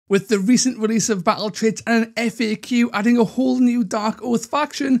With the recent release of battle traits and an FAQ adding a whole new Darkoath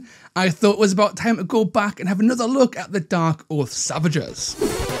faction, I thought it was about time to go back and have another look at the Darkoath Savagers.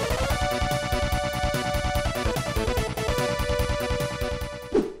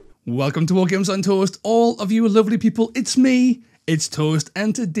 Welcome to War Games on Toast, all of you lovely people. It's me, it's Toast,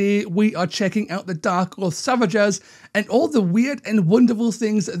 and today we are checking out the Darkoath Savagers and all the weird and wonderful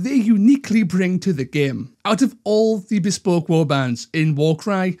things they uniquely bring to the game. Out of all the bespoke warbands in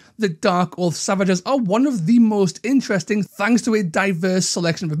Warcry, the Darkoath Savagers are one of the most interesting thanks to a diverse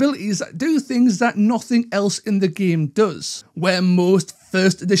selection of abilities that do things that nothing else in the game does. Where most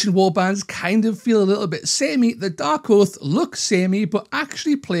first edition warbands kind of feel a little bit samey, the Darkoath look samey but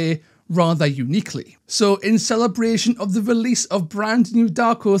actually play rather uniquely. So in celebration of the release of brand new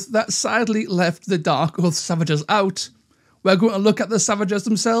Darkoath that sadly left the Darkoath Savagers out, we're going to look at the Savagers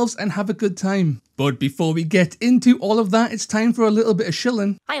themselves and have a good time. But before we get into all of that, it's time for a little bit of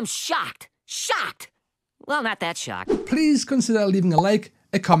shilling. I am shocked. Shocked! Well, not that shocked. Please consider leaving a like,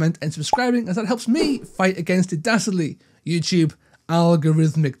 a comment and subscribing, as that helps me fight against it dastardly YouTube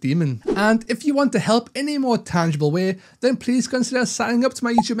algorithmic demon. And if you want to help in a more tangible way, then please consider signing up to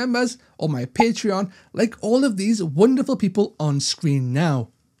my YouTube members or my Patreon, like all of these wonderful people on screen now.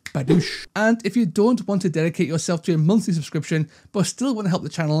 Badoosh. And if you don't want to dedicate yourself to a monthly subscription but still want to help the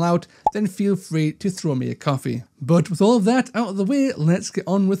channel out, then feel free to throw me a coffee. But with all of that out of the way, let's get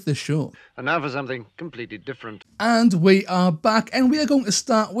on with the show. And now for something completely different. And we are back, and we are going to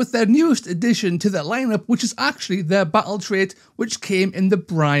start with their newest addition to their lineup, which is actually their battle trait, which came in the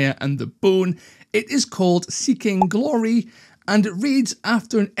Briar and the Bone. It is called Seeking Glory, and it reads: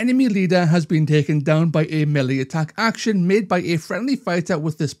 after an enemy leader has been taken down by a melee attack action made by a friendly fighter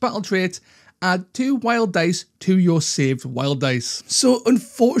with this battle trait, add 2 wild dice to your saved wild dice. So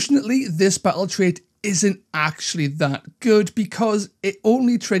unfortunately, this battle trait isn't actually that good because it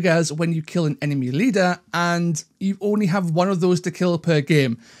only triggers when you kill an enemy leader, and you only have one of those to kill per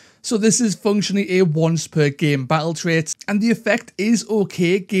game. So this is functionally a once per game battle trait, and the effect is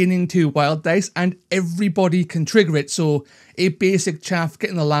okay, gaining 2 wild dice, and everybody can trigger it. So a basic chaff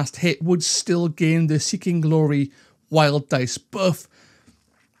getting the last hit would still gain the Seeking Glory wild dice buff,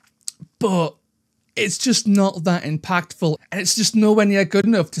 but it's just not that impactful, and it's just nowhere near good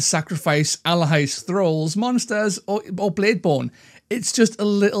enough to sacrifice allies, thralls, monsters, or Bladeborn. It's just a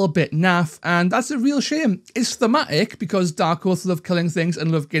little bit naff, and that's a real shame. It's thematic because Darkoath love killing things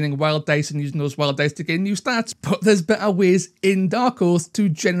and love gaining wild dice and using those wild dice to gain new stats, but there's better ways in Darkoath to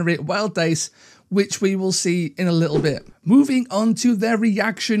generate wild dice, which we will see in a little bit. Moving on to their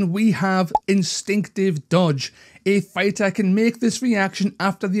reaction, we have Instinctive Dodge. A fighter can make this reaction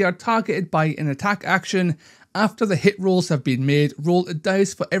after they are targeted by an attack action. After the hit rolls have been made, roll a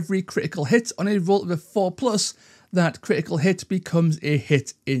dice for every critical hit. On a roll of a 4+, that critical hit becomes a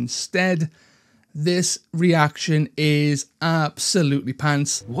hit instead. This reaction is absolutely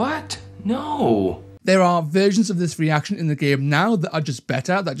pants. What? No. There are versions of this reaction in the game now that are just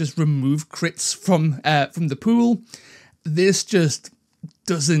better, that just remove crits from the pool. This just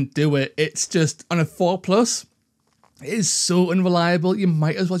doesn't do it. It's just on a 4+. It is so unreliable, you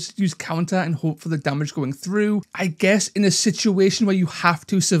might as well just use counter and hope for the damage going through. I guess in a situation where you have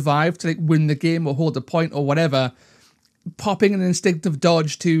to survive to like win the game or hold a point or whatever, popping an Instinctive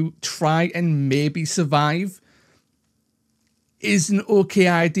Dodge to try and maybe survive is an okay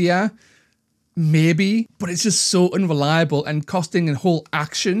idea. Maybe, but it's just so unreliable and costing a whole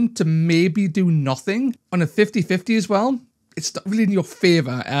action to maybe do nothing on a 50-50 as well. It's not really in your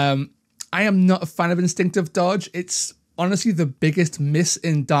favour. I am not a fan of Instinctive Dodge. It's honestly the biggest miss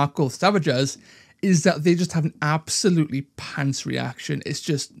in Darkoath Savagers is that they just have an absolutely pants reaction. It's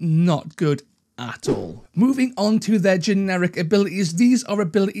just not good at all. Moving on to their generic abilities, these are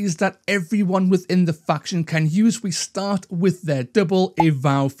abilities that everyone within the faction can use. We start with their double, A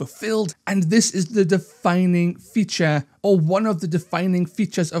Vow Fulfilled, and this is the defining feature, or one of the defining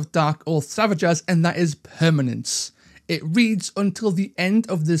features of Darkoath Savagers, and that is permanence. It reads: until the end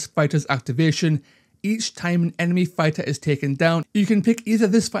of this fighter's activation, each time an enemy fighter is taken down, you can pick either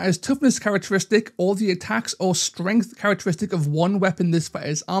this fighter's toughness characteristic or the attacks or strength characteristic of one weapon this fighter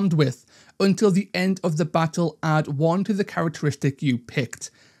is armed with. Until the end of the battle, add 1 to the characteristic you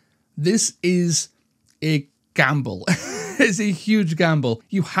picked. This is a gamble. It's a huge gamble.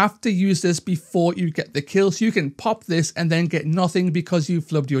 You have to use this before you get the kill, so you can pop this and then get nothing because you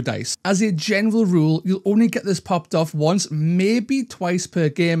flubbed your dice. As a general rule, you'll only get this popped off once, maybe twice per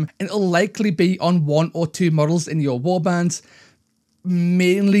game, and it'll likely be on 1 or 2 models in your warbands.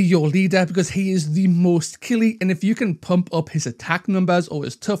 mainly your leader because he is the most killy, and if you can pump up his attack numbers or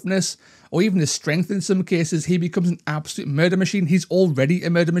his toughness or even his strength in some cases, he becomes an absolute murder machine. He's already a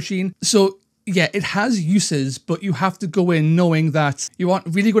murder machine. So yeah, it has uses, but you have to go in knowing that you aren't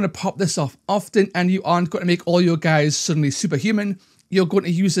really going to pop this off often, and you aren't going to make all your guys suddenly superhuman. You're going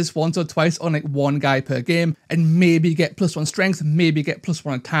to use this once or twice on like one guy per game and maybe get +1 strength, maybe get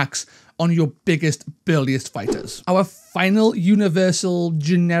 +1 attacks on your biggest, burliest fighters. Our final universal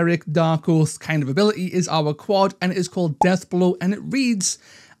generic Darkoath kind of ability is our quad, and it is called Death Blow, and it reads: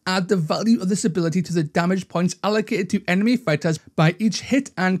 add the value of this ability to the damage points allocated to enemy fighters by each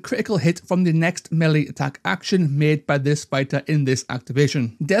hit and critical hit from the next melee attack action made by this fighter in this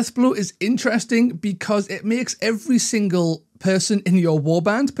activation. Death Blow is interesting because it makes every single person in your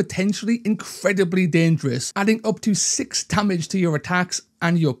warband potentially incredibly dangerous. Adding up to 6 damage to your attacks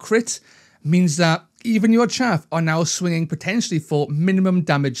and your crit means that even your chaff are now swinging potentially for minimum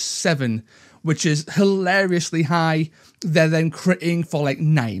damage 7, which is hilariously high. They're then critting for like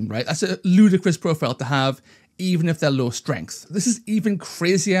 9, right? That's a ludicrous profile to have, even if they're low strength. This is even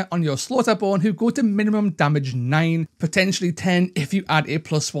crazier on your Slaughterborn, who go to minimum damage 9, potentially 10 if you add a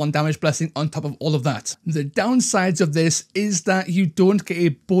 +1 damage blessing on top of all of that. The downsides of this is that you don't get a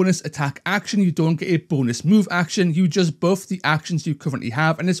bonus attack action, you don't get a bonus move action, you just buff the actions you currently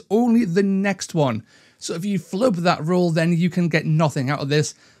have, and it's only the next one. So if you flub that roll, then you can get nothing out of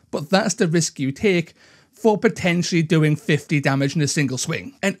this, but that's the risk you take for potentially doing 50 damage in a single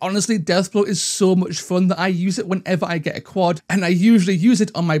swing. And honestly, Death Blow is so much fun that I use it whenever I get a quad, and I usually use it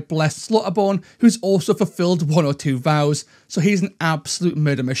on my blessed Slaughterborn, who's also fulfilled 1 or 2 vows, so he's an absolute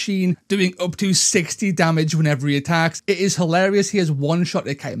murder machine, doing up to 60 damage whenever he attacks. It is hilarious. He has one-shot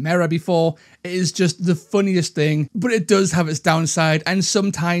a Chimera before. It is just the funniest thing, but it does have its downside, and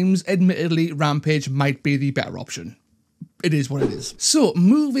sometimes, admittedly, Rampage might be the better option. It is what it is. So,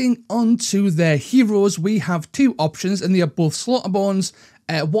 moving on to their heroes, we have 2 options, and they are both Slaughterborns.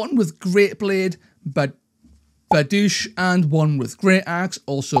 One with Great Blade, Badouche, and one with Great Axe,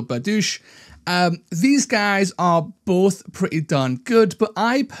 also Badouche. These guys are both pretty darn good, but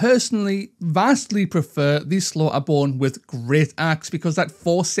I personally vastly prefer the Slaughterborn with Great Axe because that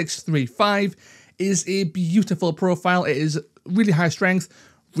 4635 is a beautiful profile. It is really high strength,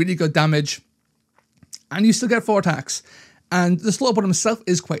 really good damage, and you still get 4 attacks. And the Slaughterborn himself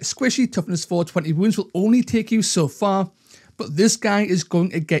is quite squishy. Toughness 4, 20 wounds will only take you so far, but this guy is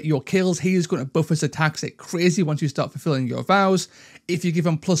going to get your kills. He is going to buff his attacks like crazy once you start fulfilling your vows. If you give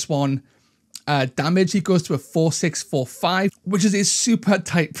him +1 damage, he goes to a 4645, which is a super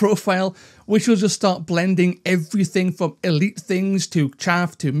tight profile, which will just start blending everything from elite things to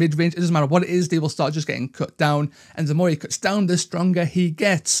chaff to mid-range. It doesn't matter what it is, they will start just getting cut down, and the more he cuts down, the stronger he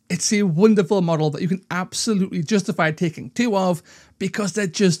gets. It's a wonderful model that you can absolutely justify taking 2 of because they're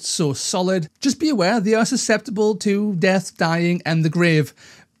just so solid. Just be aware, they are susceptible to death, dying, and the grave.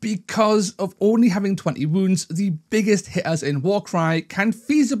 Because of only having 20 wounds, the biggest hitters in Warcry can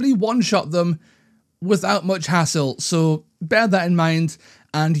feasibly one-shot them without much hassle, so bear that in mind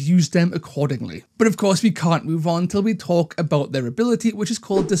and use them accordingly. But of course we can't move on till we talk about their ability, which is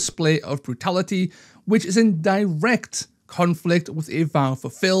called Display of Brutality, which is in direct conflict with a vow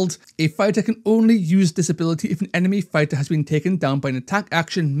fulfilled. A fighter can only use this ability if an enemy fighter has been taken down by an attack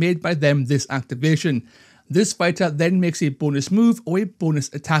action made by them this activation. This fighter then makes a bonus move or a bonus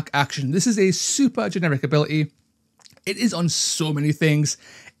attack action. This is a super generic ability. It is on so many things.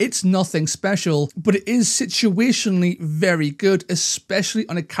 It's nothing special, but it is situationally very good, especially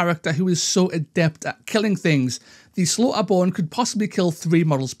on a character who is so adept at killing things. The Slaughterborn could possibly kill 3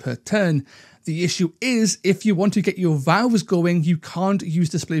 models per turn. The issue is, if you want to get your vows going, you can't use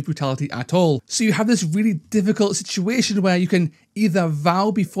Display of Brutality at all. So you have this really difficult situation where you can either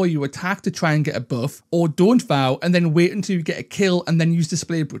vow before you attack to try and get a buff, or don't vow and then wait until you get a kill and then use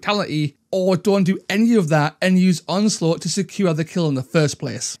Display of Brutality, or don't do any of that and use Onslaught to secure the kill in the first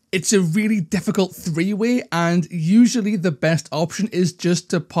place. It's a really difficult 3-way, and usually the best option is just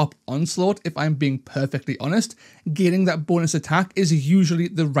to pop Onslaught, if I'm being perfectly honest. Gaining that bonus attack is usually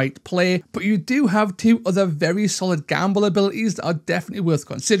the right play, but you do have 2 other very solid gamble abilities that are definitely worth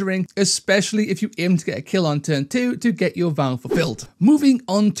considering, especially if you aim to get a kill on turn 2 to get your vow fulfilled. Moving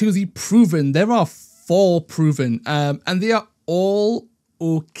on to the proven, there are 4 proven, and they are all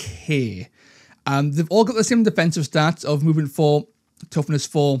okay. They've all got the same defensive stats of movement 4, toughness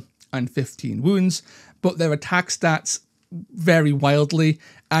 4, and 15 wounds, but their attack stats vary wildly,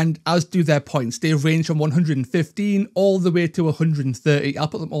 and as do their points. They range from 115 all the way to 130. I'll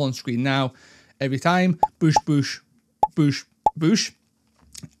put them all on screen now. Every time, boosh, boosh, boosh, boosh.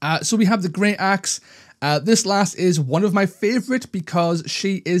 So we have the Great Axe, This last is one of my favorite because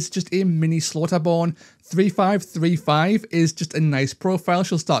she is just a mini Slaughterborn. 3535 is just a nice profile.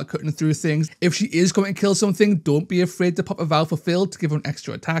 She'll start cutting through things. If she is going to kill something, don't be afraid to pop a Valve Fulfilled to give her an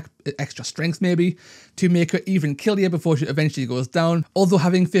extra attack, extra strength maybe, to make her even killier before she eventually goes down. Although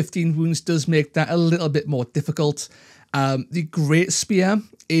having 15 wounds does make that a little bit more difficult. The Great Spear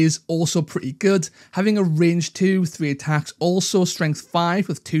is also pretty good. Having a range 2, 3 attacks, also strength 5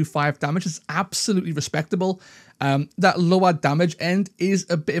 with 2/5 damage is absolutely respectable. That lower damage end is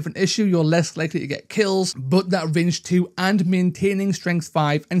a bit of an issue. You're less likely to get kills, but that range 2 and maintaining strength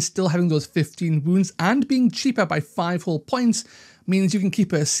 5 and still having those 15 wounds and being cheaper by 5 whole points means you can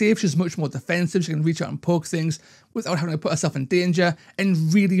keep her safe. She's much more defensive. She can reach out and poke things without having to put herself in danger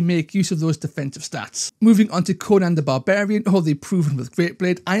and really make use of those defensive stats. Moving on to Conan the Barbarian, wholly proven with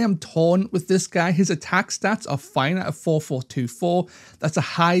Greatblade. I am torn with this guy. His attack stats are fine at a 4424. That's a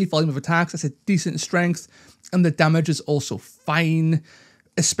high volume of attacks. That's a decent strength. And the damage is also fine,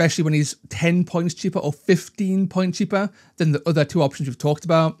 especially when he's 10 points cheaper or 15 points cheaper than the other two options we've talked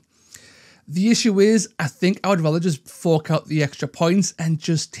about. The issue is, I think I would rather just fork out the extra points and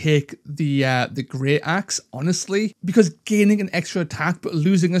just take the Great Axe, honestly. Because gaining an extra attack, but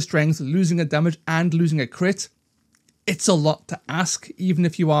losing a strength, losing a damage, and losing a crit, it's a lot to ask, even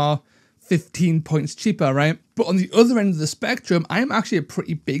if you are 15 points cheaper, right? But on the other end of the spectrum, I am actually a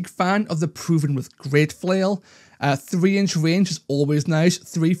pretty big fan of the Proven with Great Flail. 3-inch range is always nice.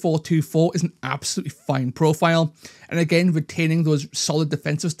 3424 is an absolutely fine profile. And again, retaining those solid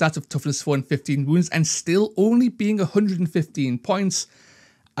defensive stats of toughness 4 and 15 wounds and still only being 115 points.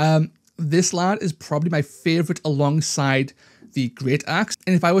 This lad is probably my favorite alongside the Great Axe.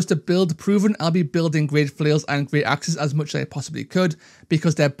 And if I was to build Proven, I'll be building Great Flails and Great Axes as much as I possibly could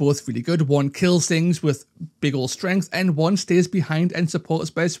because they're both really good. One kills things with big old strength and one stays behind and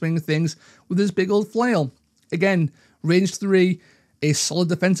supports by swinging things with his big old flail. Again, range 3, a solid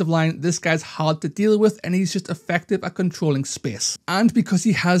defensive line. This guy's hard to deal with and he's just effective at controlling space. And because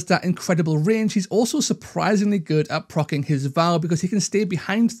he has that incredible range, he's also surprisingly good at proccing his vow because he can stay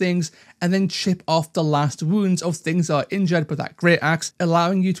behind things and then chip off the last wounds of things that are injured by that Great Axe,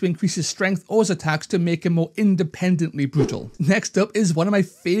 allowing you to increase his strength or his attacks to make him more independently brutal. Next up is one of my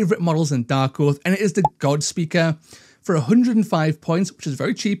favorite models in Darkoath, and it is the God Speaker. For 105 points, which is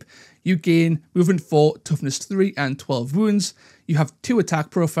very cheap, you gain movement 4, toughness 3, and 12 wounds. You have 2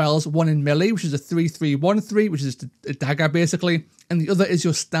 attack profiles, one in melee, which is a 3-3-1-3, which is a dagger basically, and the other is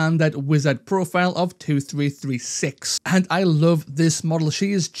your standard wizard profile of 2-3-3-6. And I love this model.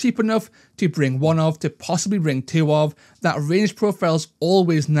 She is cheap enough to bring 1 of, to possibly bring 2 of. That range profile is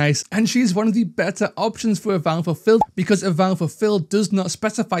always nice, and she's one of the better options for a Valve Fulfilled because a Valve Fulfilled does not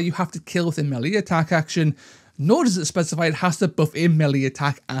specify you have to kill with a melee attack action, nor does it specify it has to buff a melee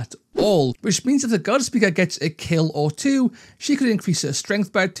attack at all, which means if the God Speaker gets a kill or 2, she could increase her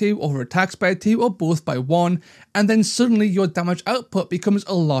strength by 2 or her attacks by 2 or both by 1, and then suddenly your damage output becomes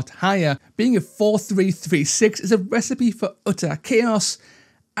a lot higher. Being a 4-3-3-6 is a recipe for utter chaos,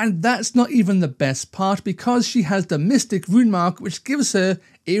 and that's not even the best part because she has the Mystic Rune Mark, which gives her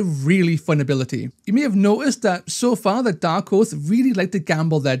a really fun ability. You may have noticed that so far the Darkoath really like to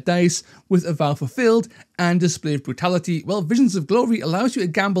gamble their dice with a Valve Fulfilled and Display of Brutality. Well, Visions of Glory allows you to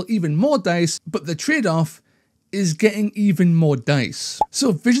gamble even more dice, but the trade-off is getting even more dice.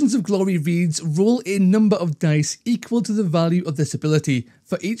 So Visions of Glory reads, roll a number of dice equal to the value of this ability.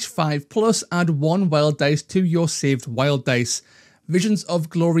 For each 5+, add 1 wild dice to your saved wild dice. Visions of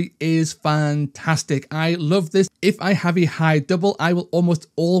Glory is fantastic. I love this. If I have a high double, I will almost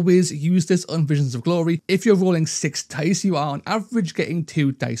always use this on Visions of Glory. If you're rolling 6 dice, you are on average getting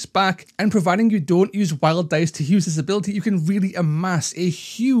 2 dice back. And providing you don't use wild dice to use this ability, you can really amass a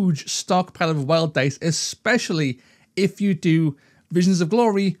huge stockpile of wild dice, especially if you do Visions of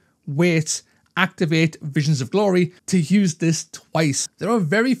Glory, wait, activate Visions of Glory to use this twice. There are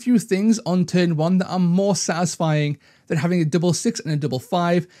very few things on turn 1 that are more satisfying than having a double 6 and a double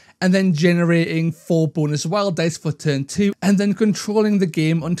 5, and then generating 4 bonus wild dice for turn 2, and then controlling the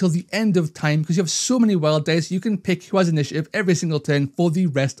game until the end of time because you have so many wild dice you can pick who has initiative every single turn for the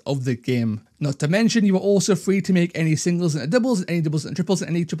rest of the game. Not to mention, you are also free to make any singles and doubles, and any doubles and triples,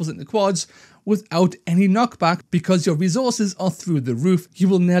 and any triples and quads without any knockback because your resources are through the roof. You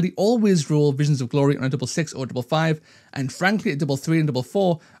will nearly always roll Visions of Glory on a double 6 or double 5, and frankly a double 3 and double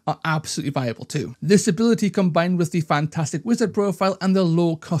 4 are absolutely viable too. This ability combined with the fantastic wizard profile and the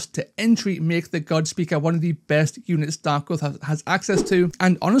low cost to entry make the God Speaker one of the best units Darkoath has access to,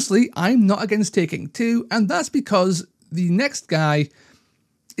 and honestly I'm not against taking 2, and that's because the next guy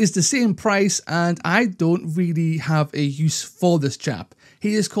is the same price and I don't really have a use for this chap.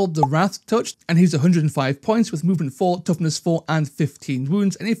 He is called the Wrath Touched, and he's 105 points with movement 4, toughness 4, and 15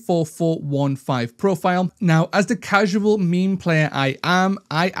 wounds, and a 4-4-1-5 profile. Now, as the casual meme player I am,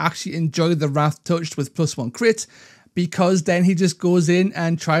 I actually enjoy the Wrath Touched with +1 crit, because then he just goes in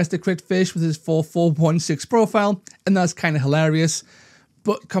and tries to crit fish with his 4-4-1-6 profile, and that's kind of hilarious.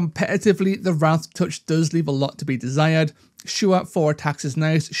 But competitively, the Wrath Touch does leave a lot to be desired. Shure 4 attacks is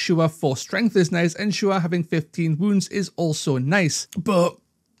nice, Shure 4 strength is nice, and Shure having 15 wounds is also nice. But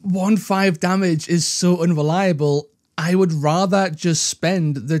 1-5 damage is so unreliable, I would rather just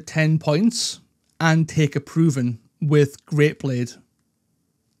spend the 10 points and take a proven with Greatblade,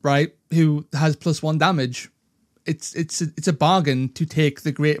 right? Who has +1 damage. It's a bargain to take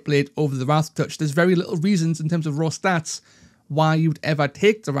the Greatblade over the Wrath Touched. There's very little reasons in terms of raw stats why you'd ever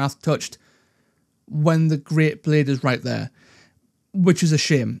take the Wrath Touched when the Greatblade is right there, which is a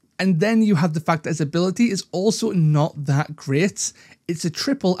shame. And then you have the fact that his ability is also not that great. It's a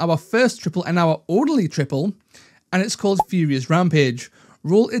triple, our first triple and our only triple, and it's called Furious Rampage.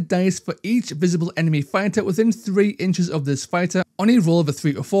 Roll a dice for each visible enemy fighter within 3 inches of this fighter. On a roll of a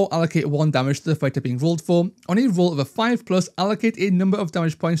 3 or 4, allocate 1 damage to the fighter being rolled for. On a roll of a 5+, allocate a number of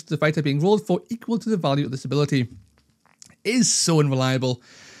damage points to the fighter being rolled for equal to the value of this ability. It is so unreliable.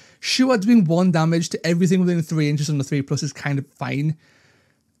 Sure, doing 1 damage to everything within 3 inches on the 3+ is kind of fine.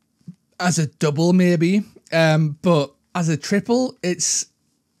 As a double, maybe. But as a triple, it's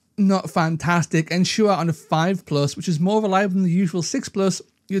not fantastic. And sure, on a 5+, which is more reliable than the usual 6+,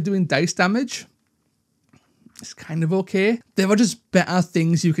 you're doing dice damage. It's kind of okay. There are just better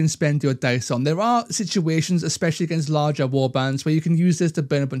things you can spend your dice on. There are situations, especially against larger warbands, where you can use this to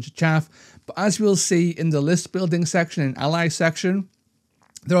burn a bunch of chaff. But as we'll see in the list building section and ally section,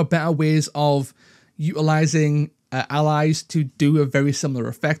 there are better ways of utilizing allies to do a very similar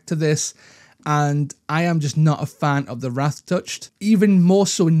effect to this. And I am just not a fan of the Wrath Touched. Even more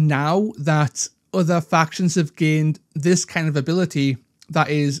so now that other factions have gained this kind of ability that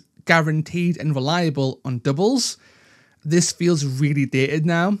is guaranteed and reliable on doubles. This feels really dated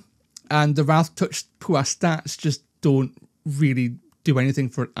now, and the Wrath Touched poor stats just don't really do anything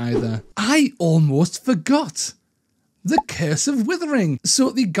for it either. I almost forgot! The Curse of Withering. So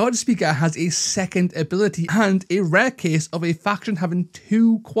the God Speaker has a second ability and a rare case of a faction having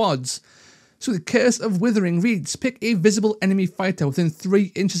 2 quads. So the Curse of Withering reads, pick a visible enemy fighter within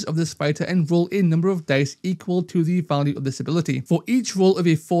 3 inches of this fighter and roll a number of dice equal to the value of this ability. For each roll of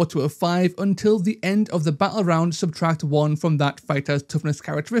a 4 to a 5 until the end of the battle round, subtract 1 from that fighter's toughness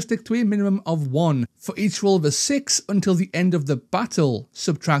characteristic to a minimum of 1. For each roll of a 6 until the end of the battle,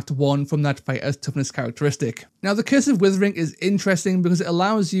 subtract 1 from that fighter's toughness characteristic. Now the Curse of Withering is interesting because it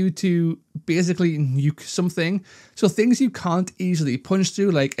allows you to basically nuke something. So things you can't easily punch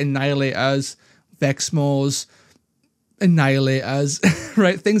through, like Annihilators, Vexmores, Annihilators,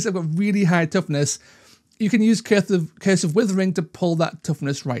 right? Things that have got really high toughness. You can use Curse of Withering to pull that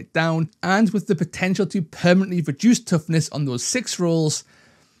toughness right down. And with the potential to permanently reduce toughness on those 6 rolls,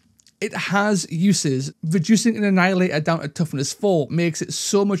 it has uses. Reducing an Annihilator down to toughness 4 makes it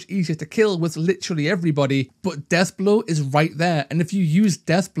so much easier to kill with literally everybody, but Deathblow is right there, and if you use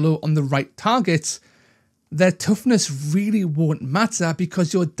Deathblow on the right targets, their toughness really won't matter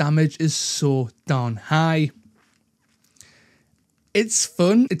because your damage is so darn high. It's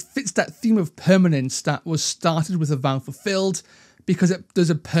fun. It fits that theme of permanence that was started with A Vow Fulfilled because it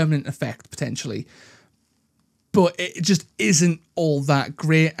does a permanent effect, potentially. But it just isn't all that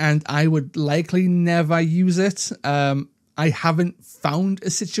great, and I would likely never use it. I haven't found a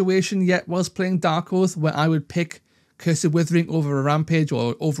situation yet whilst playing Darkoath where I would pick Curse of Withering over a Rampage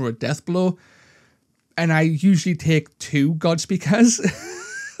or over a Deathblow. And I usually take 2 Godspeakers.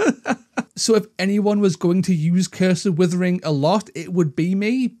 So if anyone was going to use Curse of Withering a lot, it would be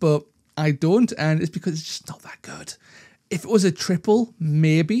me, but I don't, and it's because it's just not that good. If it was a triple,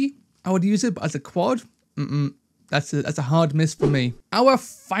 maybe I would use it, but as a quad, that's a hard miss for me. Our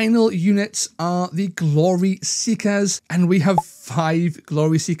final units are the Glory Seekers, and we have 5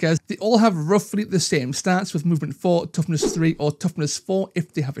 Glory Seekers. They all have roughly the same stats with movement 4, toughness 3, or toughness 4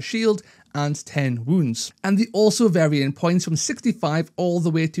 if they have a shield, and 10 wounds. And they also vary in points from 65 all the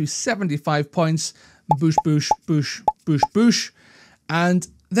way to 75 points. Boosh, boosh, boosh, boosh, boosh. And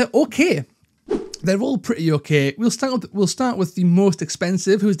they're okay. They're all pretty okay. We'll start with the most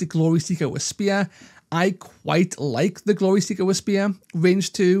expensive, who is the Glory Seeker with Spear. I quite like the Glory Seeker with Spear.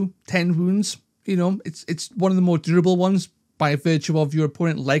 Range 2, 10 wounds. You know, it's one of the more durable ones by virtue of your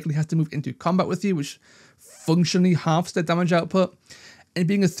opponent likely has to move into combat with you, which functionally halves their damage output. And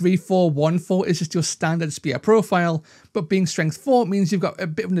being a 3-4-1-4 is just your standard Spear profile, but being strength 4 means you've got a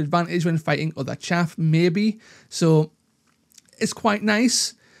bit of an advantage when fighting other chaff, maybe. So is quite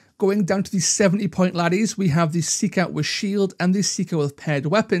nice. Going down to the 70-point laddies, we have the Seeker with shield and the Seeker with paired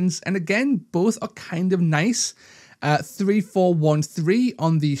weapons. And again, both are kind of nice. 3, 4, 1, 3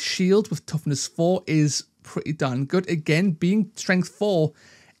 on the shield with toughness 4 is pretty darn good. Again, being strength 4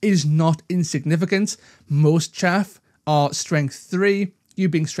 is not insignificant. Most chaff are strength 3. You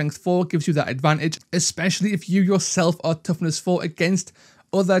being strength 4 gives you that advantage, especially if you yourself are toughness 4 against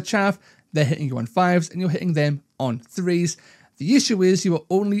other chaff. They're hitting you on 5s and you're hitting them on 3s. The issue is you are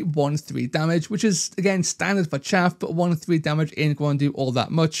only 1-3 damage, which is, again, standard for chaff, but 1-3 damage ain't going to do all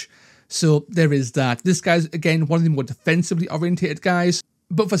that much. So there is that. This guy's, again, one of the more defensively orientated guys.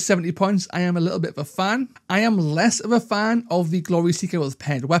 But for 70 points, I am a little bit of a fan. I am less of a fan of the Glory Seeker with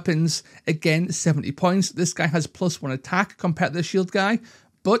paired weapons. Again, 70 points. This guy has +1 attack compared to the shield guy,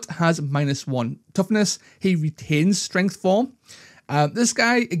 but has -1 toughness. He retains strength 4. This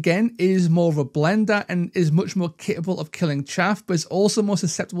guy, again, is more of a blender and is much more capable of killing chaff, but is also more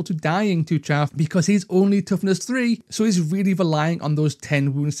susceptible to dying to chaff because he's only toughness 3, so he's really relying on those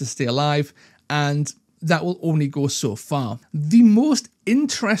 10 wounds to stay alive, and that will only go so far. The most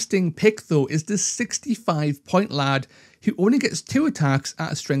interesting pick, though, is this 65-point lad who only gets 2 attacks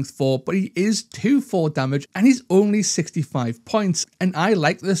at strength 4, but he is 2-4 damage, and he's only 65 points. And I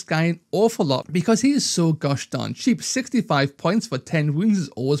like this guy an awful lot because he is so gosh darn cheap. 65 points for 10 wounds is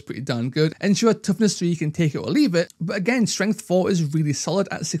always pretty darn good. And sure, toughness 3, you can take it or leave it, but again, strength 4 is really solid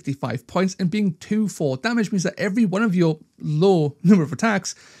at 65 points, and being 2-4 damage means that every one of your low number of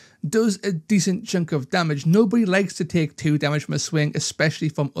attacks does a decent chunk of damage. Nobody likes to take 2 damage from a swing, especially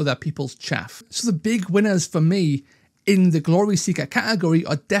from other people's chaff. So the big winners for me in the Glory Seeker category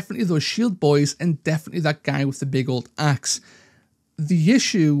are definitely those shield boys and definitely that guy with the big old axe. The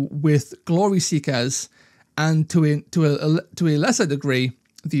issue with Glory Seekers, and to a lesser degree,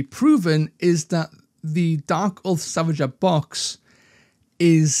 the Proven, is that the Darkoath Savager box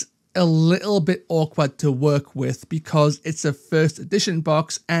is a little bit awkward to work with because it's a first edition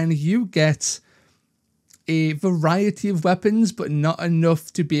box and you get a variety of weapons, but not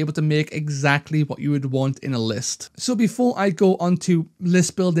enough to be able to make exactly what you would want in a list. So before I go on to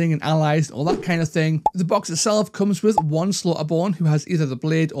list building and allies and all that kind of thing, the box itself comes with 1 Slaughterborn who has either the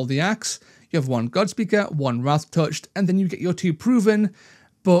blade or the axe. You have 1 Godspeaker, 1 Wrath Touched, and then you get your 2 Proven,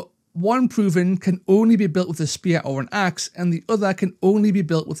 but 1 Proven can only be built with a spear or an axe, and the other can only be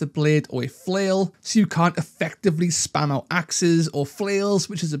built with a blade or a flail, so you can't effectively spam out axes or flails,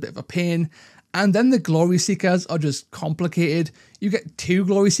 which is a bit of a pain. And then the Glory Seekers are just complicated. You get 2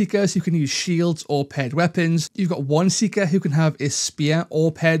 Glory Seekers who can use shields or paired weapons. You've got 1 Seeker who can have a spear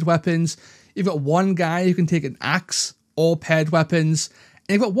or paired weapons. You've got 1 guy who can take an axe or paired weapons.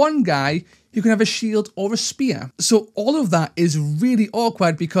 And you've got 1 guy who can have a shield or a spear. So all of that is really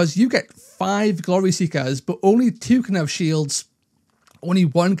awkward because you get 5 Glory Seekers, but only 2 can have shields. Only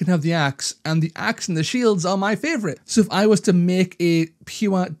 1 can have the axe, and the axe and the shields are my favourite. So if I was to make a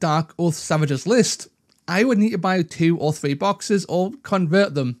pure Darkoath Savagers list, I would need to buy 2 or 3 boxes or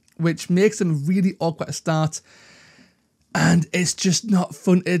convert them, which makes them really awkward to start. And it's just not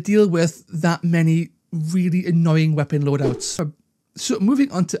fun to deal with that many really annoying weapon loadouts. So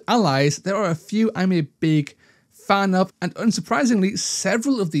moving on to allies, there are a few I'm a big fan of, and unsurprisingly,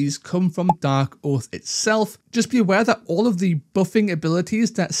 several of these come from Darkoath itself. Just be aware that all of the buffing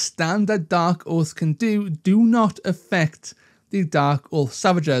abilities that standard Darkoath can do not affect the Darkoath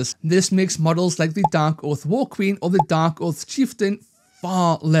Savagers. This makes models like the Darkoath War Queen or the Darkoath Chieftain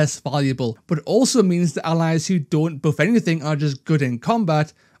far less valuable, but it also means that allies who don't buff anything are just good in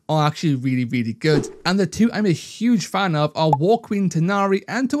combat are actually really, really good. And the 2 I'm a huge fan of are War Queen Tanari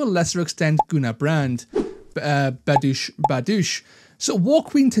and to a lesser extent Gunnar Brand. Badoosh. So War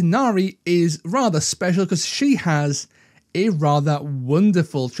Queen Tanari is rather special because she has a rather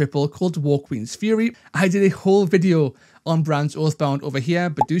wonderful triple called War Queen's Fury. I did a whole video on Brand's Oathbound over here.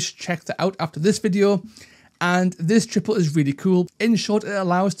 Badoosh, check that out after this video. And this triple is really cool. In short, it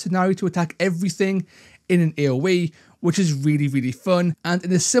allows Tanari to attack everything in an AoE, which is really, really fun. And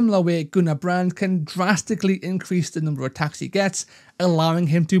in a similar way, Gunnar Brand can drastically increase the number of attacks he gets, allowing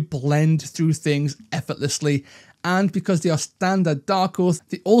him to blend through things effortlessly. And because they are standard Darkoath,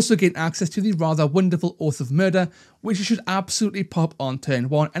 they also gain access to the rather wonderful Oath of Murder, which you should absolutely pop on turn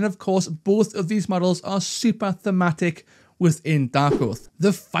 1. And of course, both of these models are super thematic within Darkoath.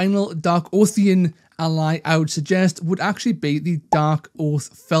 The final Darkoathian ally I would suggest would actually be the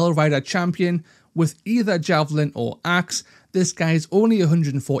Darkoath Fell Rider Champion, with either Javelin or Axe. This guy is only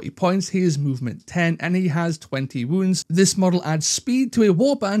 140 points, he is movement 10, and he has 20 wounds. This model adds speed to a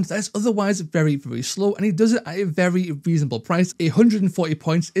warband that is otherwise very, very slow, and he does it at a very reasonable price. 140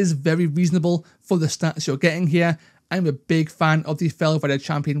 points is very reasonable for the stats you're getting here, I'm a big fan of the Fellrider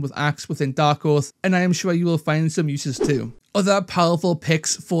champion with Axe within Darkoath, and I am sure you will find some uses too. Other powerful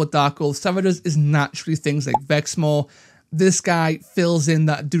picks for Darkoath Savagers is naturally things like Vexmore. This guy fills in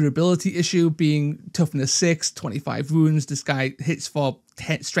that durability issue, being toughness 6, 25 wounds. This guy hits for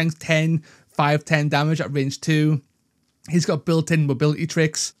strength 10, 510 damage at range 2. He's got built-in mobility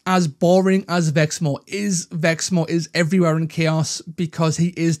tricks. As boring as Vexmore is everywhere in Chaos because he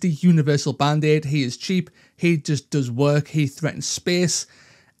is the universal band-aid. He is cheap, he just does work, he threatens space,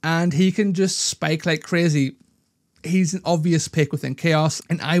 and he can just spike like crazy. He's an obvious pick within Chaos,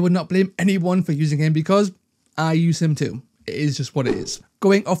 and I would not blame anyone for using him because I use him too. It is just what it is.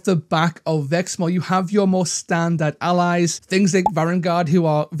 Going off the back of Vexmore, you have your more standard allies, things like Varangard, who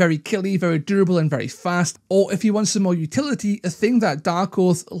are very killy, very durable, and very fast. Or if you want some more utility, a thing that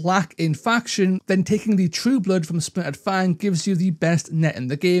Darkoath lack in faction, then taking the True Blood from Splintered Fang gives you the best net in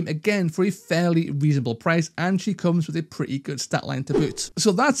the game, again for a fairly reasonable price, and she comes with a pretty good stat line to boot.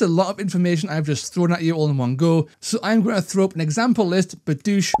 So that's a lot of information I've just thrown at you all in one go, so I'm going to throw up an example list,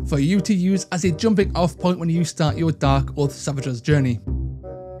 Badoosh, for you to use as a jumping off point when you start your Darkoath Savagers journey.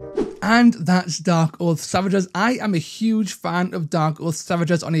 And that's Darkoath Savagers. I am a huge fan of Darkoath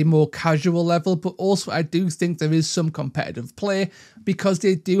Savagers on a more casual level, but also I do think there is some competitive play because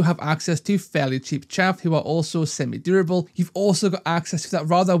they do have access to fairly cheap chaff who are also semi-durable. You've also got access to that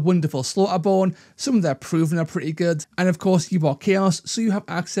rather wonderful Slaughterborn. Some of their proven are pretty good. And of course you are Chaos, so you have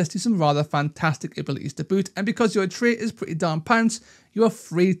access to some rather fantastic abilities to boot. And because your trait is pretty darn pants, you are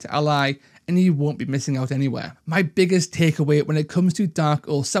free to ally and you won't be missing out anywhere. My biggest takeaway when it comes to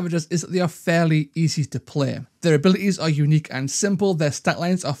Darkoath Savagers is that they are fairly easy to play. Their abilities are unique and simple, their stat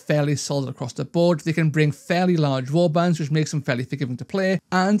lines are fairly solid across the board, they can bring fairly large warbands which makes them fairly forgiving to play,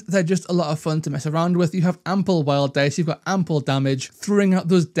 and they're just a lot of fun to mess around with. You have ample wild dice, you've got ample damage, throwing out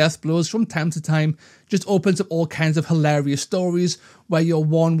those death blows from time to time just opens up all kinds of hilarious stories where your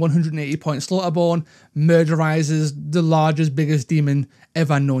 180 point Slaughterborn murderizes the largest, biggest demon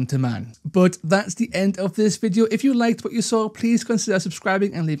ever known to man. But that's the end of this video. If you liked what you saw, please consider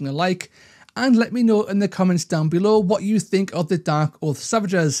subscribing and leaving a like. And let me know in the comments down below what you think of the Darkoath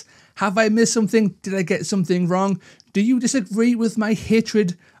Savagers. Have I missed something? Did I get something wrong? Do you disagree with my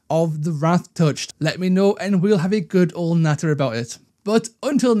hatred of the Wrath Touched? Let me know and we'll have a good old natter about it. But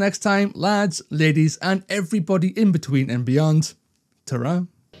until next time, lads, ladies, and everybody in between and beyond, ta-ra.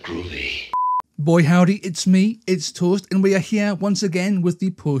 Groovy. Boy howdy, it's me, it's Toast, and we are here once again with the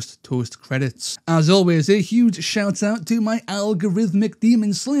post-Toast credits. As always, a huge shout out to my algorithmic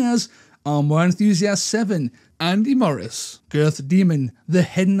demon slayers, Armour Enthusiast 7, Andy Morris, Girth Demon, The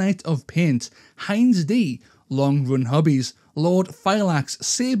Head Knight of Paint, Heinz D, Long Run Hobbies, Lord Filax,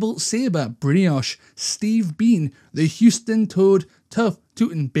 Sable Saber, Brioche, Steve Bean, The Houston Toad, Tough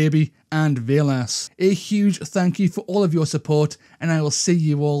Tootin' Baby, and Velas. A huge thank you for all of your support, and I will see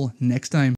you all next time.